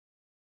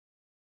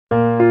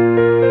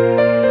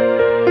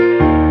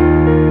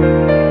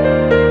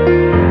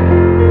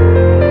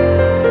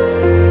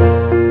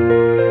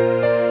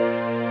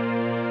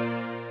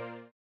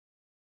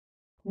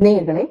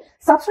நேயர்களே,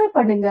 சப்ஸ்கிரைப்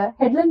பண்ணுங்க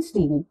headlines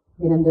TV.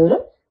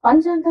 தினந்தோறும்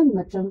பஞ்சாங்கம்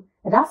மற்றும்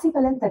ராசி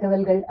பலன்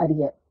தகவல்கள்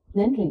அறிய.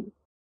 நன்றி.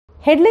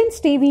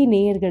 ஹெட்லைன்ஸ் டிவி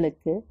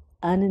நேயர்களுக்கு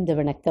ஆனந்த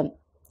வணக்கம்.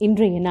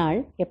 இன்றைய நாள்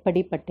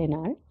எப்படிப்பட்ட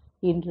நாள்?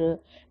 இன்று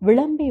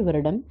விளம்பி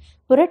வருடம்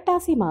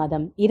புரட்டாசி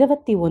மாதம்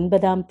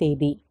 29ஆம்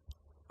தேதி,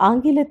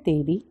 ஆங்கில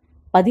தேதி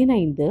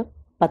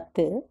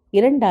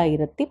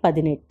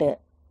 15/10/2018.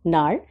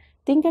 நாள்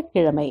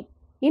திங்கட்கிழமை.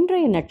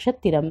 இன்றைய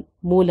நட்சத்திரம்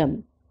மூலம்.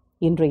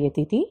 இன்றைய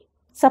திதி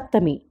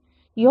சப்தமி.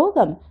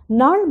 யோகம்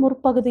நாள்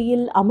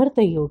முற்பகுதியில் அமிர்த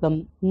யோகம்,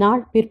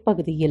 நாள்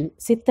பிற்பகுதியில்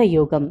சித்த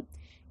யோகம்.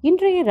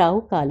 இன்றைய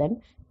ராகு காலம்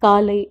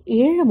காலை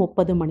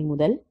 7:30 மணி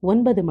முதல்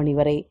 9 மணி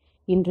வரை.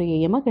 இன்றைய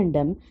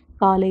யமகண்டம்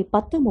காலை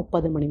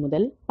 10:30 மணி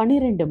முதல்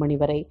 12 மணி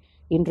வரை.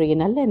 இன்றைய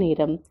நல்ல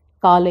நேரம்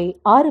காலை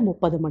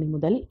 6:30 மணி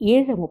முதல்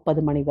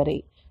 7:30 மணி வரை.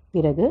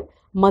 பிறகு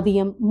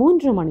மதியம்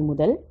 3 மணி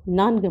முதல்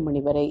 4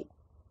 மணி வரை.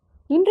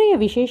 இன்றைய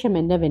விசேஷம்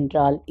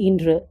என்னவென்றால்,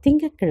 இன்று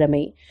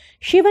திங்கட்கிழமை,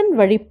 சிவன்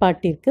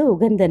வழிபாட்டிற்கு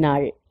உகந்த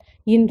நாள்.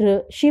 இன்று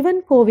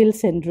சிவன் கோவில்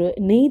சென்று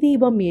நெய்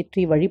தீபம்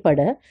ஏற்றி வழிபட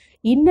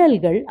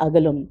இன்னல்கள்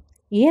அகலும்.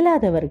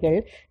 இயலாதவர்கள்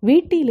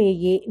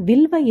வீட்டிலேயே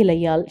வில்வ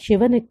இலையால்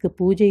சிவனுக்கு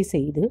பூஜை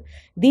செய்து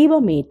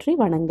தீபம் ஏற்றி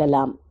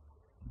வணங்கலாம்.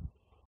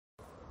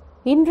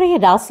 இன்றைய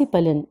ராசி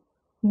பலன்.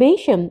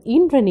 மேஷம்,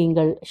 இன்று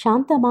நீங்கள்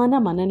சாந்தமான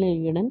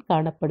மனநிலையுடன்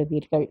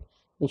காணப்படுவீர்கள்.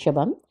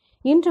 ரிஷபம்,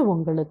 இன்று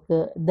உங்களுக்கு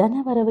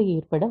தனவரவு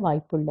ஏற்பட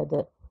வாய்ப்புள்ளது.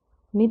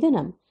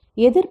 மிதுனம்,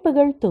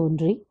 எதிர்ப்புகள்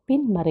தோன்றி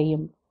பின்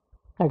மறையும்.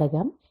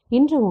 கடகம்,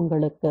 இன்று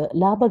உங்களுக்கு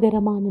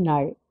லாபகரமான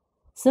நாள்.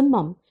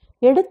 சிம்மம்,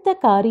 எடுத்த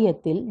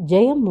காரியத்தில்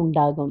ஜெயம்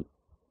உண்டாகும்.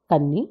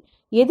 கன்னி,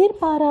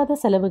 எதிர்பாராத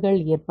செலவுகள்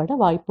ஏற்பட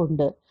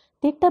வாய்ப்புண்டு.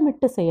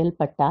 திட்டமிட்டு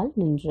செயல்பட்டால்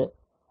நின்று.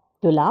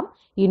 துலாம்,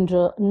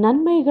 இன்று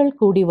நன்மைகள்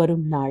கூடி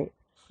வரும் நாள்.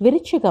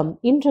 விருச்சிகம்,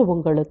 இன்று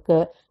உங்களுக்கு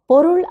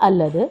பொருள்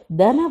அல்லது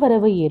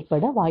தனவரவு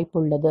ஏற்பட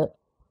வாய்ப்புள்ளது.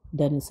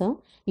 தனுசு,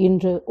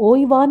 இன்று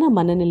ஓய்வான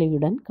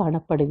மனநிலையுடன்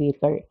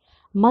காணப்படுவீர்கள்.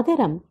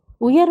 மகரம்,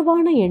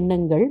 உயர்வான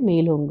எண்ணங்கள்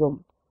மேலோங்கும்.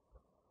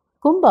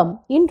 கும்பம்,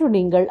 இன்று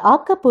நீங்கள்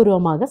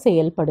ஆக்கப்பூர்வமாக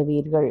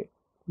செயல்படுவீர்கள்.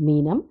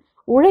 மீனம்,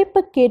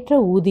 உழைப்புக்கேற்ற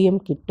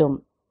ஊதியம் கிட்டும்.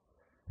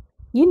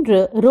 இன்று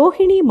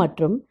ரோஹிணி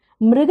மற்றும்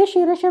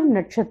மிருகசீரிஷம்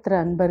நட்சத்திர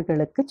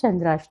அன்பர்களுக்கு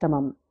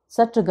சந்திராஷ்டமம்.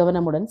 சற்று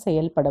கவனமுடன்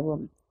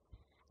செயல்படவும்.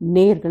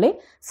 நேயர்களே,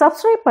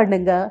 சப்ஸ்கிரைப்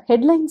பண்ணுங்க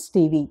ஹெட்லைன்ஸ்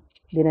டிவி.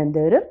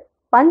 தினந்தோறும்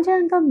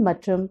பஞ்சாங்கம்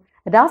மற்றும்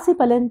ராசி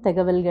பலன்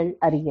தகவல்கள்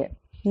அறிய.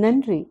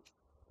 நன்றி.